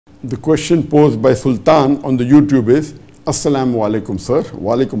The question posed by Sultan on the YouTube is, Assalamu alaikum sir,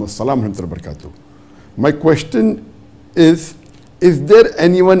 wa alaikum assalam wa rahmatullahi wa barakatuh. My question is there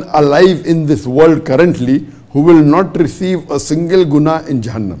anyone alive in this world currently who will not receive a single gunnah in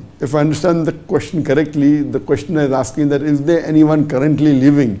Jahannam? If I understand the question correctly, the questioner is asking that is there anyone currently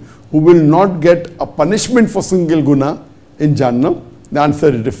living who will not get a punishment for single gunnah in Jahannam? The answer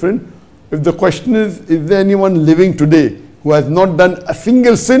is different. If the question is there anyone living today who has not done a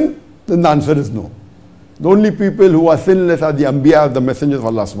single sin, then the answer is no. The only people who are sinless are the Anbiya, the messengers of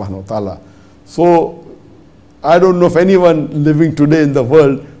Allah subhanahu wa ta'ala. So, I don't know of anyone living today in the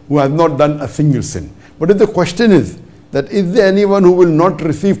world who has not done a single sin. But if the question is there anyone who will not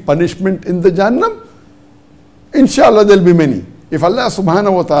receive punishment in the Jahannam? Inshallah there will be many. If Allah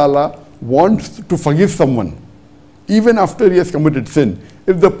subhanahu wa ta'ala wants to forgive someone, even after he has committed sin,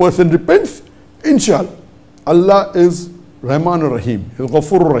 if the person repents, inshallah, Allah is Rahman Rahim, He is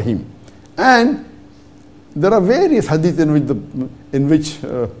Ghafur Rahim. And there are various hadith in which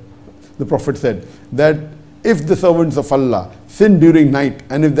the Prophet said that if the servants of Allah sin during night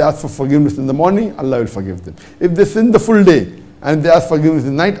and if they ask for forgiveness in the morning, Allah will forgive them. If they sin the full day and they ask forgiveness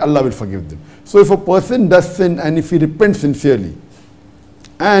in the night, Allah will forgive them. So if a person does sin and if he repents sincerely,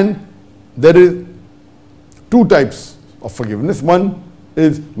 and there is two types of forgiveness. One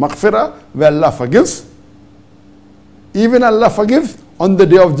is maghfirah, where Allah forgives. Even Allah forgives, on the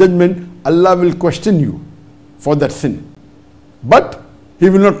day of judgment, Allah will question you for that sin. But He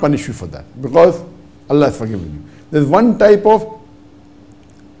will not punish you for that because Allah has forgiven you. There is one type of,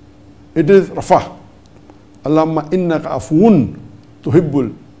 it is rafah. Allahumma innaka afuun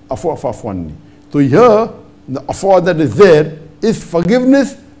tuhibbul afwa fa'fu anni. So here, the afwa that is there is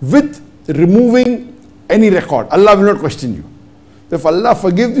forgiveness with removing any record. Allah will not question you. If Allah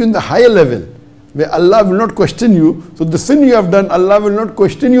forgives you in the higher level, where Allah will not question you, so the sin you have done, Allah will not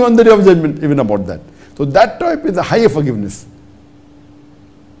question you on the day of judgment even about that. So that type is a higher forgiveness.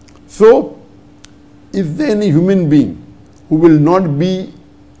 So, is there any human being who will not be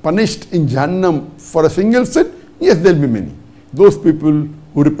punished in Jahannam for a single sin? Yes, there will be many. Those people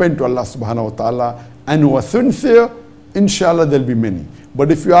who repent to Allah subhanahu wa ta'ala and who are sincere, inshallah there will be many. But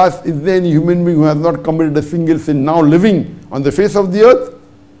if you ask, is there any human being who has not committed a single sin now living on the face of the earth?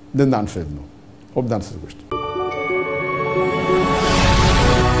 Then the answer is no. Hope that answers the question.